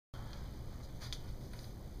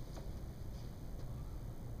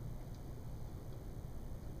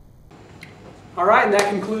Alright, and that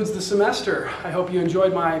concludes the semester. I hope you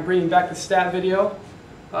enjoyed my bringing back the stat video.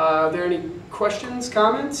 Are there any questions,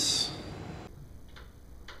 comments?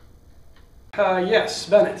 Yes,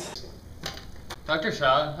 Bennett. Dr.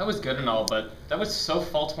 Shaw, that was good and all, but that was so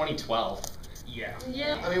fall 2012. Yeah.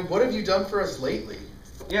 I mean, what have you done for us lately?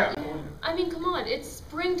 Yeah. I mean, come on, it's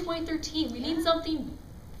spring 2013. We need something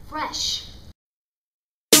fresh.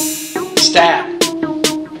 Stat.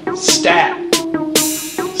 Stat.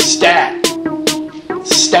 Stat.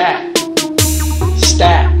 Stat.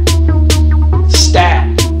 Stat.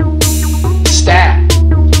 Stat. Stat.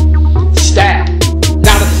 Stat.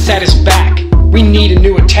 Now that the stat is back, we need a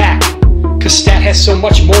new attack. Cause stat has so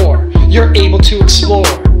much more you're able to explore.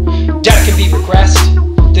 Data can be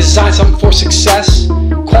regressed, design something for success,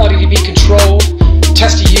 quality to be controlled,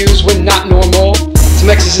 test to use when not normal, some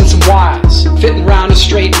X's and some Y's, fitting around a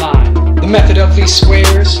straight line. The method of these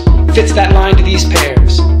squares fits that line to these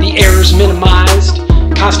pairs. The error's minimized,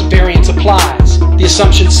 constant variance applies. The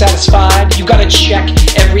assumption's satisfied, you gotta check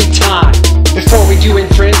every time. Before we do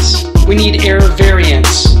inference, we need error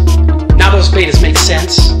variance. Now those betas make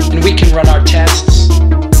sense, and we can run our tests.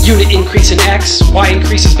 Unit increase in X, Y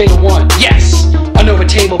increases beta 1. Yes! A NOVA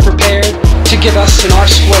table prepared to give us an R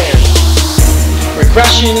squared.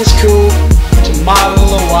 Regression is cool to model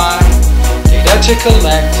a Y. Data to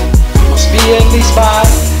collect must be at least 5.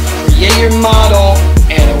 Create your model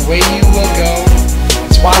and away you will go.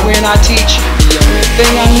 That's why when I teach, the only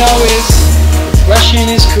thing I know is regression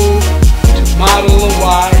is cool to model a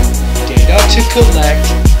Y. Data to collect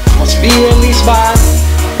must be at least 5.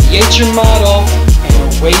 Create your model and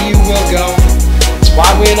away you will go. That's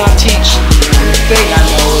why when I teach, the only thing I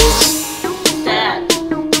know is Stat.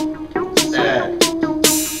 Stat.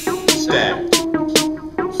 Stat.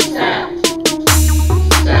 Stat.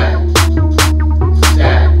 Stat.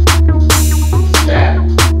 Stat. Stat.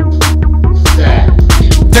 Stat.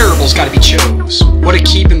 variables gotta be chose. What to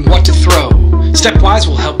keep and what to throw. Stepwise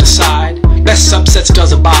will help decide. Best subsets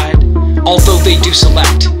does abide. Although they do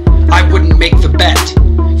select, I wouldn't make the bet.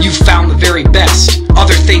 You've found the very best.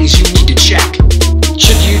 Other things you need to check.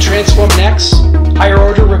 Should you transform next? Higher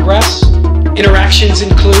order regress? Interactions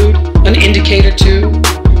include an indicator too.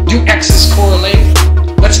 Do X's correlate?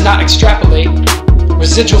 Let's not extrapolate.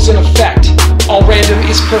 Residuals in effect. All random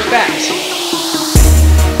is perfect.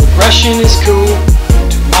 Regression is cool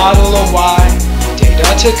to model a Y.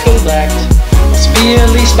 Data to collect must be at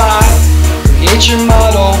least 5. Create your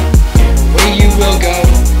model and away you will go.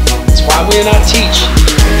 That's why when I teach,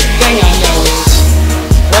 the only thing I know is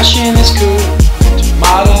regression is cool to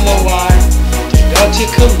model a Y. Data to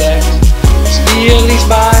collect must be at least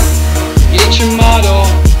 5. Create your model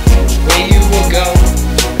and away you will go.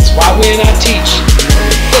 That's why when I teach, the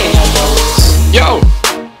only thing I know is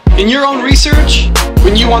in your own research,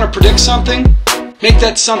 when you want to predict something, make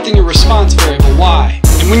that something your response variable, Y.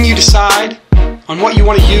 And when you decide on what you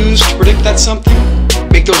want to use to predict that something,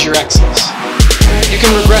 make those your X's. You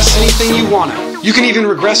can regress anything you want to. You can even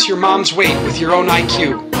regress your mom's weight with your own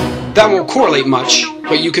IQ. That won't correlate much,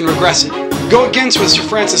 but you can regress it. Go against what Sir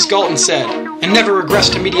Francis Galton said, and never regress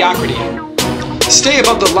to mediocrity. Stay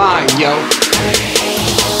above the line, yo.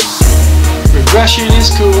 Regression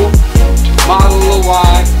is cool to model a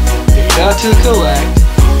Y. Data to collect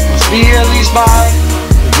must be at least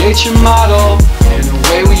 5. Create your model and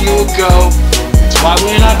away you will go. That's why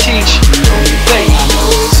when I teach, the only thing I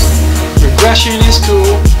know is regression is cool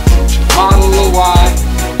to model a Y.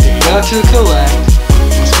 Data to collect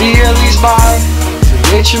must be at least 5.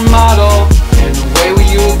 Create your model and away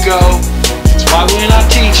you will go. That's why when I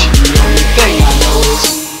teach, the only thing I know is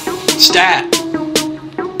stat.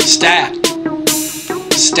 Stat.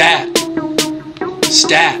 Stat.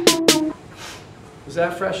 Stat. Was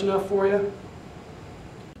that fresh enough for you?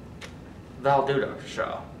 That'll do, Dr.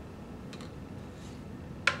 Shaw.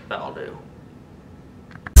 That'll do.